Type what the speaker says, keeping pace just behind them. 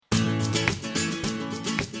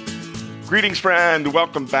Greetings, friend.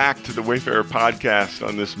 Welcome back to the Wayfarer Podcast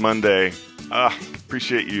on this Monday.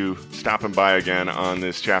 Appreciate you stopping by again on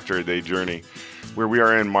this chapter a day journey where we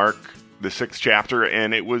are in Mark, the 6th chapter,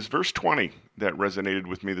 and it was verse 20 that resonated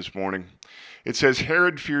with me this morning. It says,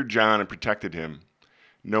 Herod feared John and protected him,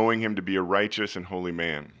 knowing him to be a righteous and holy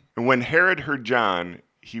man. And when Herod heard John,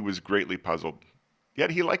 he was greatly puzzled,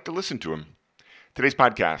 yet he liked to listen to him. Today's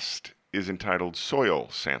podcast is entitled Soil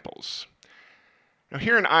Samples. Now,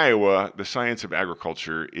 here in Iowa, the science of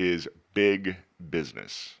agriculture is big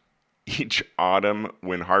business. Each autumn,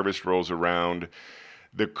 when harvest rolls around,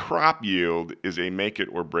 the crop yield is a make it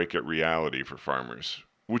or break it reality for farmers,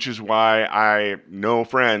 which is why I know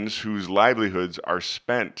friends whose livelihoods are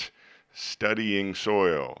spent studying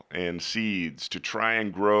soil and seeds to try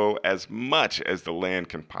and grow as much as the land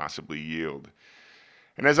can possibly yield.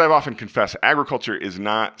 And as I've often confessed, agriculture is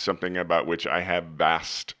not something about which I have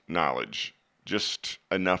vast knowledge. Just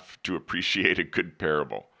enough to appreciate a good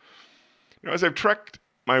parable. As I've trekked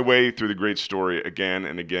my way through the great story again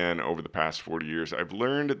and again over the past 40 years, I've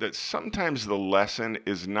learned that sometimes the lesson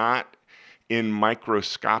is not in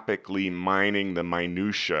microscopically mining the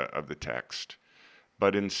minutia of the text,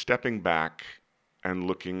 but in stepping back and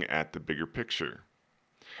looking at the bigger picture.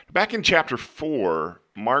 Back in chapter 4,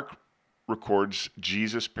 Mark records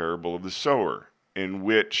Jesus' parable of the sower, in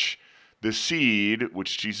which the seed,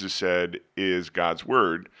 which Jesus said is God's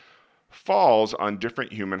word, falls on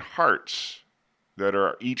different human hearts that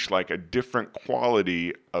are each like a different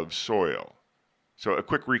quality of soil. So a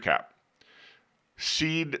quick recap.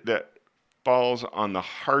 Seed that falls on the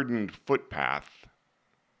hardened footpath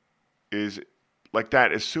is like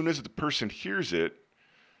that. As soon as the person hears it,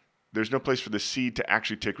 there's no place for the seed to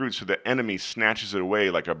actually take root, so the enemy snatches it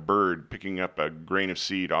away like a bird picking up a grain of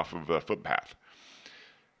seed off of a footpath.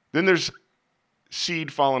 Then there's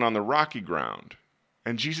seed fallen on the rocky ground.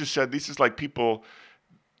 And Jesus said this is like people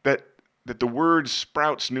that the word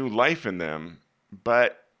sprouts new life in them,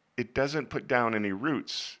 but it doesn't put down any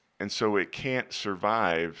roots. And so it can't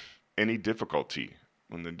survive any difficulty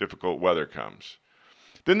when the difficult weather comes.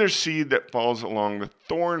 Then there's seed that falls along the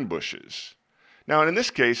thorn bushes. Now, in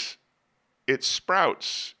this case, it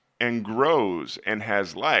sprouts and grows and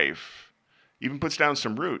has life, even puts down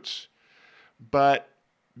some roots. But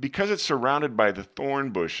because it's surrounded by the thorn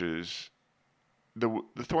bushes, the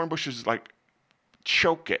thorn bushes like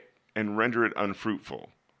choke it and render it unfruitful,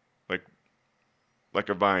 like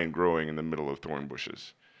a vine growing in the middle of thorn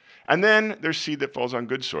bushes. And then there's seed that falls on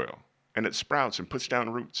good soil, and it sprouts and puts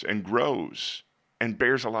down roots and grows and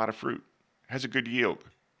bears a lot of fruit, has a good yield.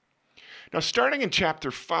 Now, starting in chapter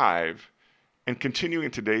 5 and continuing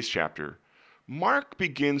today's chapter, Mark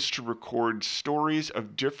begins to record stories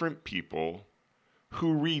of different people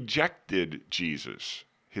who rejected Jesus,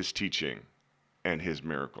 his teaching, and his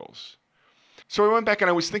miracles. So I went back and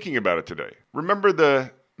I was thinking about it today. Remember the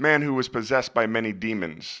man who was possessed by many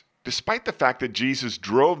demons? Despite the fact that Jesus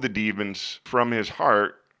drove the demons from his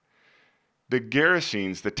heart, the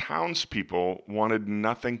Gerasenes, the townspeople, wanted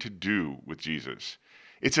nothing to do with Jesus.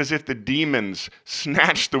 It's as if the demons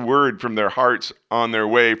snatched the word from their hearts on their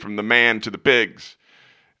way from the man to the pigs,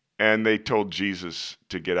 and they told Jesus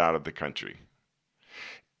to get out of the country.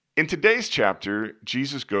 In today's chapter,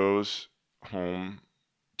 Jesus goes home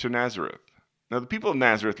to Nazareth. Now, the people of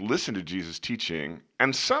Nazareth listened to Jesus' teaching,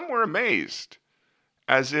 and some were amazed,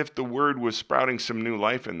 as if the word was sprouting some new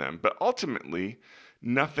life in them. But ultimately,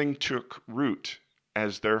 nothing took root,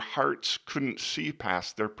 as their hearts couldn't see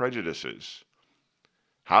past their prejudices.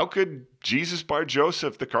 How could Jesus bar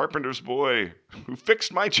Joseph, the carpenter's boy, who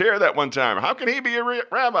fixed my chair that one time, how can he be a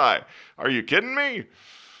rabbi? Are you kidding me?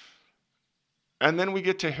 And then we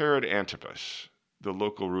get to Herod Antipas, the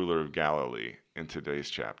local ruler of Galilee, in today's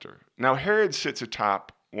chapter. Now, Herod sits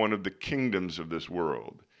atop one of the kingdoms of this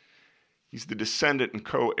world. He's the descendant and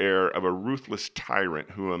co-heir of a ruthless tyrant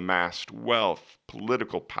who amassed wealth,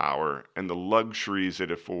 political power, and the luxuries it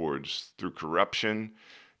affords through corruption,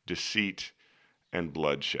 deceit, and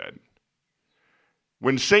bloodshed.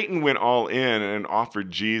 When Satan went all in and offered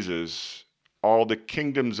Jesus all the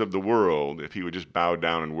kingdoms of the world if he would just bow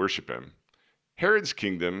down and worship him, Herod's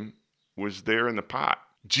kingdom was there in the pot.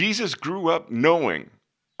 Jesus grew up knowing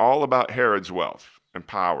all about Herod's wealth and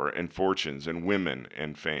power and fortunes and women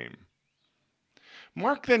and fame.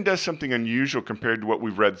 Mark then does something unusual compared to what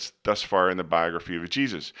we've read thus far in the biography of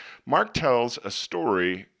Jesus. Mark tells a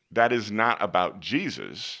story that is not about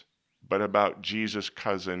Jesus, but about Jesus'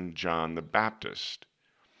 cousin John the Baptist.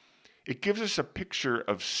 It gives us a picture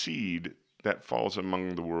of seed that falls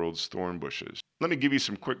among the world's thorn bushes. Let me give you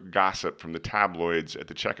some quick gossip from the tabloids at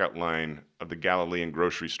the checkout line of the Galilean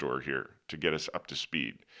grocery store here to get us up to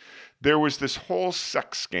speed. There was this whole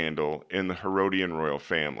sex scandal in the Herodian royal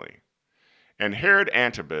family. And Herod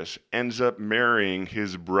Antipas ends up marrying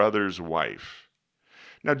his brother's wife.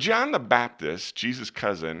 Now, John the Baptist, Jesus'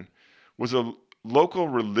 cousin, was a local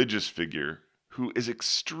religious figure who is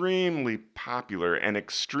extremely popular and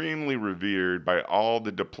extremely revered by all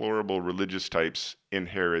the deplorable religious types in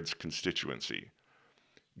Herod's constituency.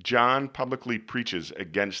 John publicly preaches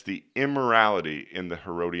against the immorality in the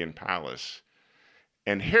Herodian palace.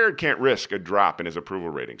 And Herod can't risk a drop in his approval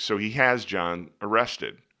rating, so he has John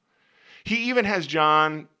arrested. He even has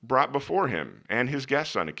John brought before him and his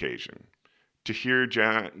guests on occasion to hear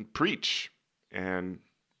John preach. And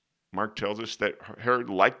Mark tells us that Herod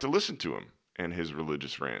liked to listen to him and his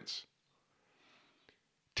religious rants.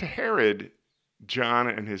 To Herod, John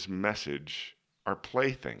and his message are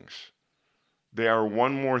playthings. They are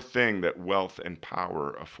one more thing that wealth and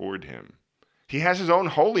power afford him. He has his own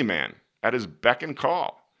holy man at his beck and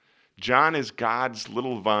call. John is God's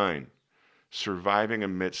little vine, surviving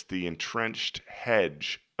amidst the entrenched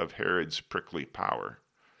hedge of Herod's prickly power.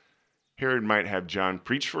 Herod might have John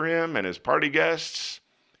preach for him and his party guests.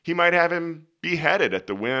 He might have him beheaded at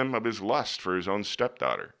the whim of his lust for his own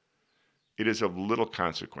stepdaughter. It is of little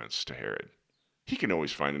consequence to Herod. He can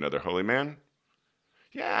always find another holy man.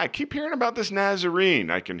 Yeah, I keep hearing about this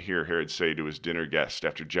Nazarene, I can hear Herod say to his dinner guest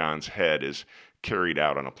after John's head is carried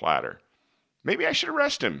out on a platter. Maybe I should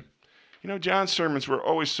arrest him. You know, John's sermons were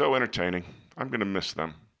always so entertaining. I'm going to miss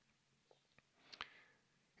them.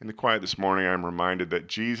 In the quiet this morning, I'm reminded that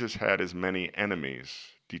Jesus had as many enemies,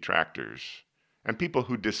 detractors, and people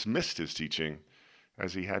who dismissed his teaching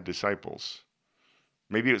as he had disciples.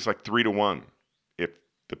 Maybe it was like 3-1, if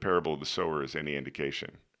the parable of the sower is any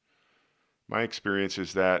indication. My experience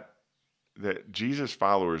is that Jesus'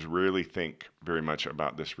 followers rarely think very much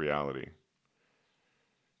about this reality.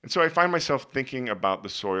 And so I find myself thinking about the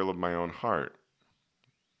soil of my own heart.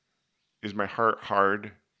 Is my heart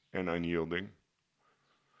hard and unyielding?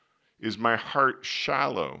 Is my heart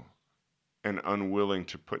shallow and unwilling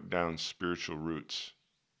to put down spiritual roots?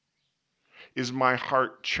 Is my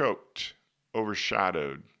heart choked,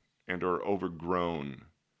 overshadowed, and or overgrown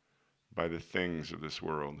by the things of this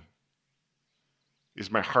world? Is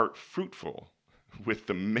my heart fruitful with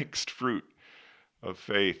the mixed fruit of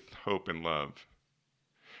faith, hope, and love?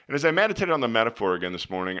 And as I meditated on the metaphor again this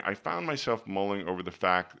morning, I found myself mulling over the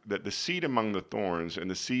fact that the seed among the thorns and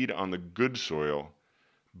the seed on the good soil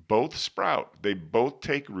both sprout, they both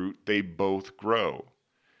take root, they both grow.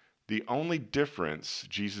 The only difference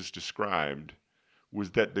Jesus described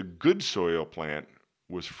was that the good soil plant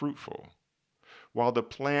was fruitful, while the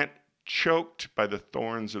plant choked by the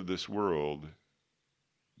thorns of this world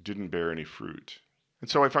didn't bear any fruit. And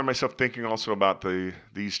so I find myself thinking also about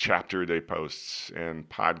these chapter day posts and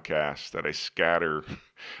podcasts that I scatter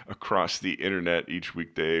across the internet each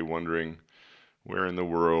weekday, wondering where in the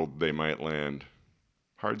world they might land.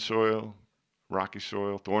 Hard soil, rocky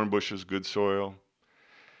soil, thorn bushes, good soil.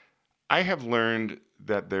 I have learned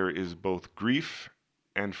that there is both grief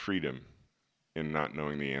and freedom in not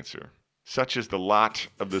knowing the answer. Such is the lot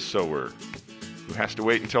of the sower who has to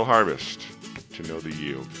wait until harvest to know the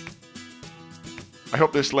yield. I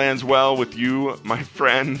hope this lands well with you, my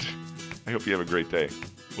friend. I hope you have a great day.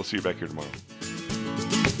 We'll see you back here tomorrow.